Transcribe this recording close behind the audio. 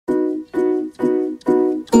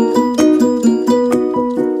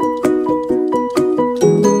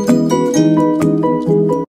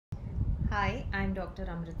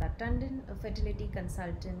fertility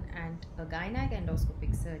consultant and a gynec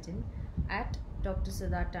endoscopic surgeon at Dr.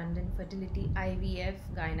 Tandon Fertility IVF,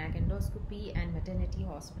 Gynec Endoscopy and Maternity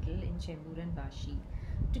Hospital in Chembur and Vashi.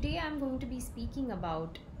 Today I am going to be speaking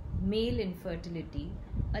about male infertility,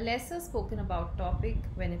 a lesser spoken about topic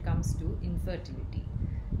when it comes to infertility.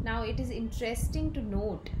 Now it is interesting to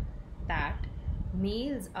note that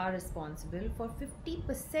males are responsible for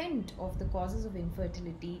 50% of the causes of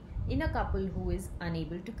infertility in a couple who is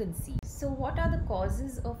unable to conceive. So what are the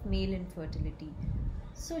causes of male infertility?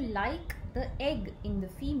 So like the egg in the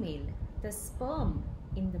female, the sperm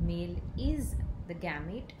in the male is the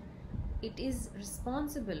gamete. It is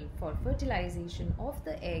responsible for fertilization of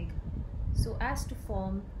the egg so as to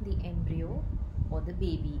form the embryo or the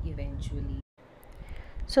baby eventually.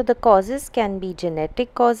 So the causes can be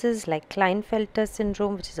genetic causes like Klinefelter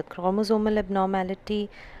syndrome, which is a chromosomal abnormality,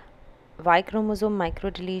 Y chromosome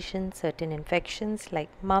microdeletion, certain infections like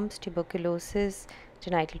mumps, tuberculosis,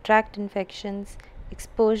 genital tract infections,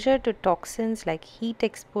 exposure to toxins like heat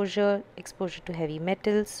exposure, exposure to heavy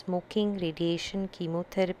metals, smoking, radiation,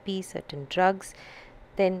 chemotherapy, certain drugs,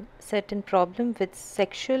 then certain problem with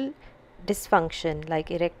sexual dysfunction like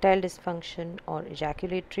erectile dysfunction or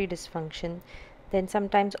ejaculatory dysfunction. Then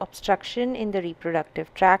sometimes obstruction in the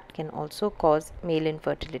reproductive tract can also cause male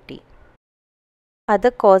infertility.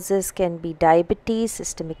 Other causes can be diabetes,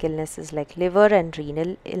 systemic illnesses like liver and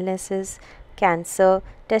renal illnesses, cancer,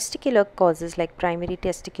 testicular causes like primary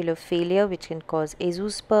testicular failure, which can cause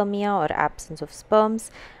azoospermia or absence of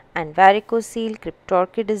sperms, and varicocele,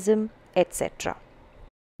 cryptorchidism, etc.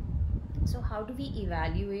 So how do we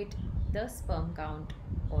evaluate the sperm count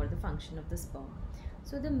or the function of the sperm?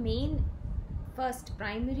 So the main first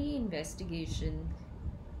primary investigation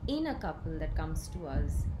in a couple that comes to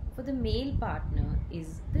us for the male partner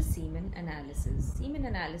is the semen analysis. Semen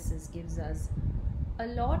analysis gives us a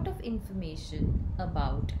lot of information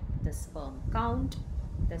about the sperm count,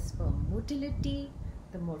 the sperm motility,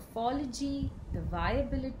 the morphology, the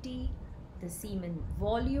viability, the semen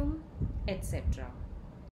volume, etc.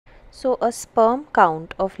 So a sperm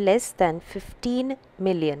count of less than 15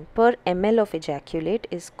 million per ml of ejaculate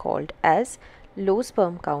is called as low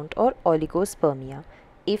sperm count or oligospermia.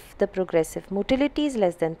 If the progressive motility is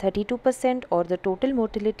less than 32% or the total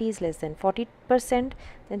motility is less than 40%,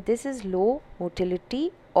 then this is low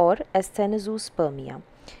motility or asthenozoospermia.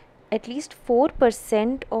 At least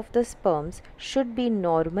 4% of the sperms should be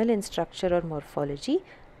normal in structure or morphology,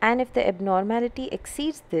 and if the abnormality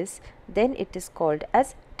exceeds this, then it is called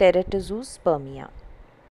as teratozoospermia.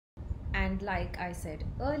 And like I said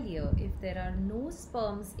earlier, if there are no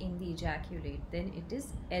sperms in the ejaculate, then it is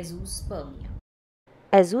azoospermia.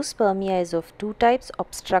 Azoospermia is of two types,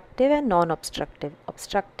 obstructive and non-obstructive.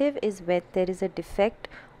 Obstructive is where there is a defect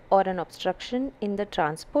or an obstruction in the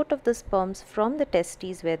transport of the sperms from the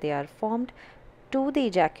testes where they are formed to the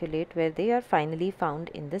ejaculate where they are finally found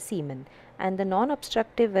in the semen. And the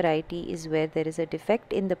non-obstructive variety is where there is a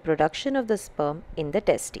defect in the production of the sperm in the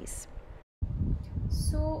testes.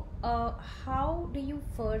 So, how do you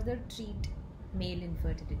further treat male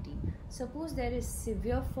infertility? Suppose there is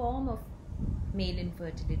severe form of male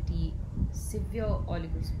infertility, severe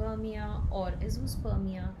oligospermia or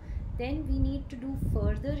azoospermia, then we need to do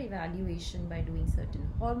further evaluation by doing certain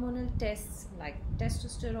hormonal tests like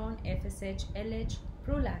testosterone, FSH, LH,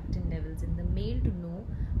 prolactin levels in the male to know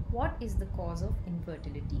what is the cause of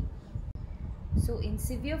infertility. So in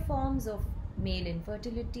severe forms of male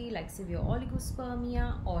infertility like severe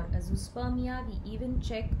oligospermia or azoospermia, we even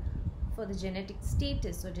check for the genetic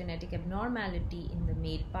status or genetic abnormality in the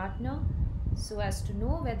male partner so as to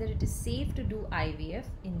know whether it is safe to do IVF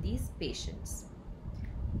in these patients.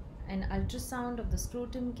 An ultrasound of the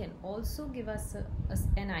scrotum can also give us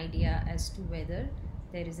an idea as to whether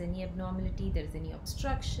there is any abnormality, there is any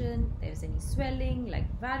obstruction, there is any swelling like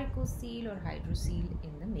varicocele or hydrocele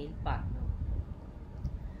in the male partner.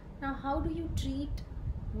 Now, how do you treat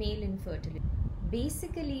male infertility?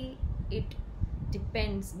 Basically, it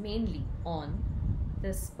depends mainly on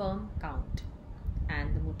the sperm count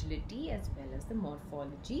and the motility as well as the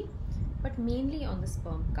morphology, but mainly on the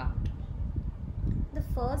sperm count. The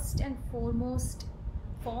first and foremost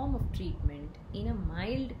form of treatment in a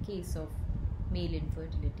mild case of male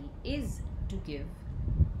infertility is to give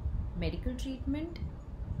medical treatment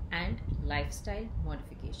and lifestyle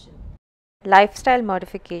modification. Lifestyle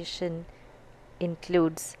modification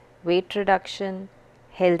includes weight reduction,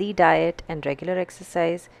 healthy diet and regular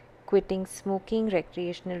exercise, quitting smoking,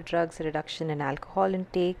 recreational drugs, reduction in alcohol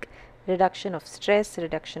intake, reduction of stress,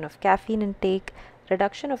 reduction of caffeine intake,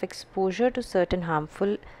 reduction of exposure to certain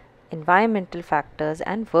harmful environmental factors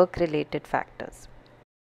and work-related factors.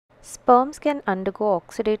 Sperms can undergo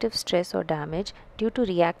oxidative stress or damage due to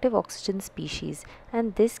reactive oxygen species,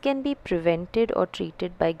 and this can be prevented or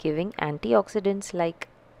treated by giving antioxidants like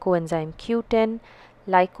coenzyme Q10,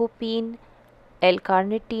 lycopene,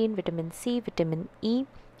 L-carnitine, vitamin C, vitamin E,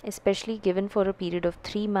 especially given for a period of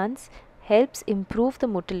 3 months, helps improve the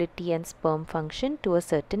motility and sperm function to a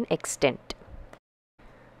certain extent.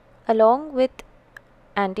 Along with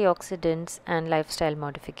antioxidants and lifestyle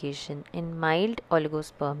modification in mild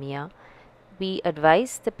oligospermia, we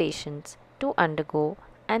advise the patients to undergo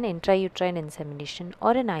an intrauterine insemination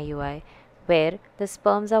or an IUI, where the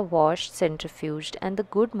sperms are washed, centrifuged, and the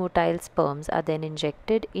good motile sperms are then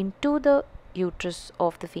injected into the uterus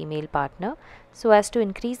of the female partner so as to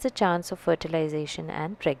increase the chance of fertilization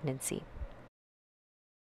and pregnancy.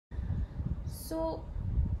 So,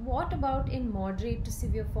 what about in moderate to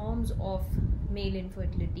severe forms of male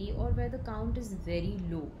infertility or where the count is very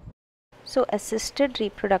low? So, assisted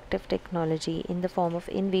reproductive technology in the form of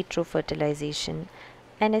in vitro fertilization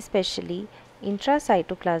and especially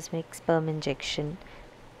intracytoplasmic sperm injection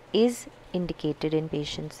is indicated in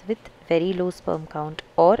patients with very low sperm count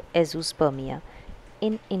or azoospermia.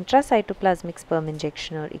 In intracytoplasmic sperm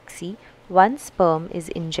injection or ICSI, one sperm is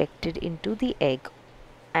injected into the egg,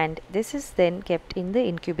 and this is then kept in the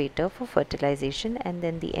incubator for fertilization, and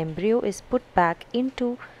then the embryo is put back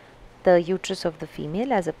into the uterus of the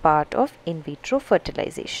female as a part of in vitro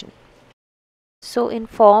fertilization. So, in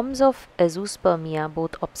forms of azoospermia,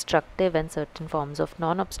 both obstructive and certain forms of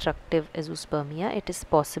non-obstructive azoospermia, it is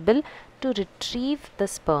possible to retrieve the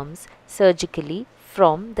sperms surgically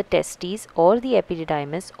from the testes or the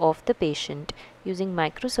epididymis of the patient using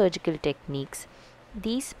microsurgical techniques.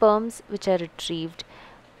 These sperms which are retrieved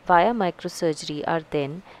via microsurgery are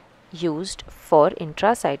then used for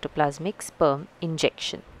intracytoplasmic sperm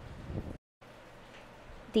injection.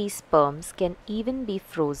 These sperms can even be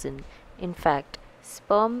frozen. In fact,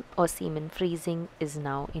 sperm or semen freezing is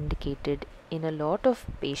now indicated in a lot of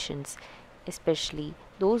patients, especially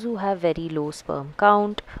those who have very low sperm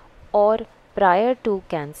count or prior to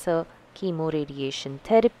cancer, chemoradiation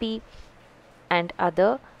therapy, and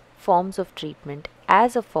other forms of treatment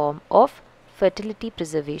as a form of fertility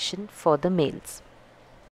preservation for the males.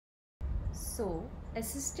 So,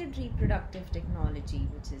 assisted reproductive technology,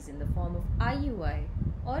 which is in the form of IUI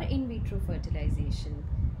or in vitro fertilization,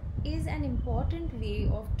 is an important way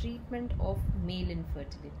of treatment of male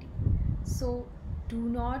infertility. So, do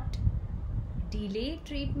not delay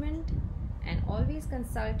treatment and always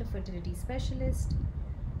consult a fertility specialist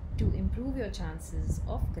to improve your chances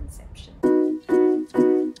of conception.